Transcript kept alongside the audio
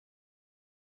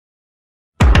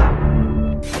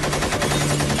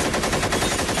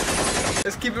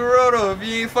keep it real though. If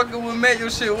you ain't fucking with Matt, your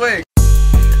shit whack.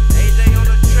 AJ on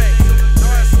the track,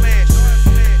 North smash.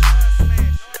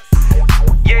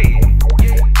 Yeah.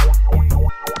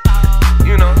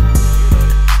 You know.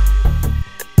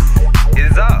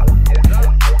 It's up.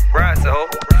 Right, so.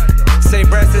 Say,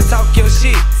 Braxton, talk your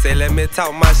shit. Say, let me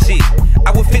talk my shit.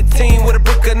 I was 15 with a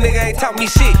brick, a nigga ain't taught me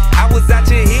shit. I was out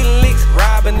here hitting licks,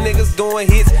 robbing niggas, doing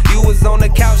hits. You was on the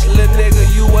couch, little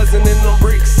nigga, you wasn't in them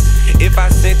bricks. If I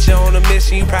sent you on a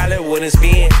mission, you probably wouldn't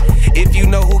spin. If you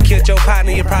know who killed your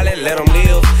partner, you probably let him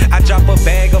live. I drop a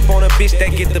bag up on a bitch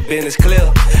that get the business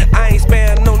clear. I ain't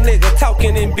sparing no nigga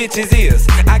talking in bitches' ears.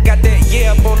 I got that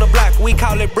yeah up on the block, we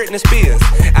call it Britney Spears.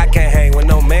 I can't hang with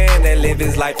no man that live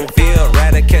his life in fear.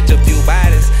 Rather catch a few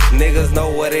bodies, niggas know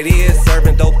what it is.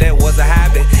 Serving dope, that was a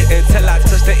hobby. Until I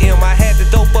touched the M, I had the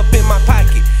dope up in my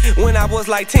pocket. When I was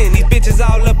like 10, these bitches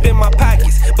all up in my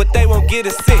pockets, but they won't get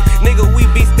a cent. Nigga, we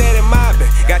be steady mobbing.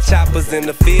 Got choppers in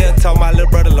the field, told my little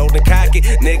brother load and cock it.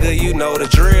 Nigga, you know the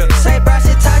drill. Say,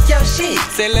 Braxton, talk your shit.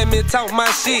 Say, let me talk my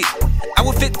shit. I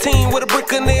was 15 with a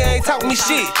brick, a nigga ain't talk me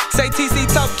shit. Say, TC,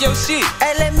 talk your shit.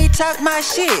 Hey, let me talk my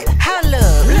shit. Holla,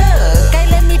 look. Hey,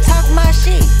 let me talk my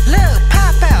shit. Look,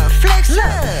 pop out, flex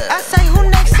up. I say, who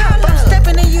next up? I'm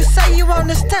stepping and you say you on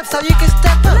the step, so you can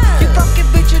step up. You broke it,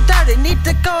 bitch, you dirty. Need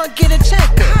to go and get a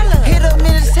checkup. Hit him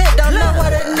in his head, don't know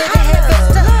what a nigga head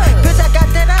messed up. Bitch, I got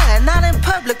that eye, not in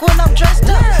public when I'm dressed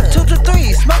up. 2 to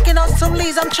 3, smoking on some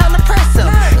leaves, I'm tryna press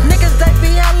them. Niggas, they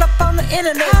be all up on the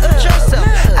internet, address them.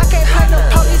 I can't play no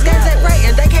police games at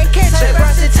rating, they can't catch it.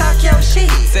 Braxton, talk your shit.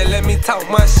 Say, let me talk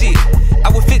my shit. I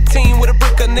was 15 with a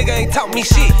brick, a nigga ain't taught me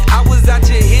shit. I was out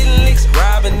here hitting licks,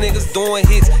 robbing niggas, doing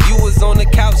hits. You was on the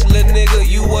couch, little nigga,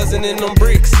 you wasn't in them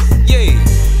bricks. Yeah,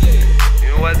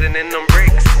 you wasn't in them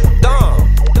bricks. Dumb,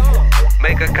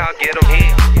 make a call, get them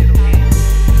hit.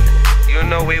 You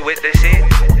know we with the shit.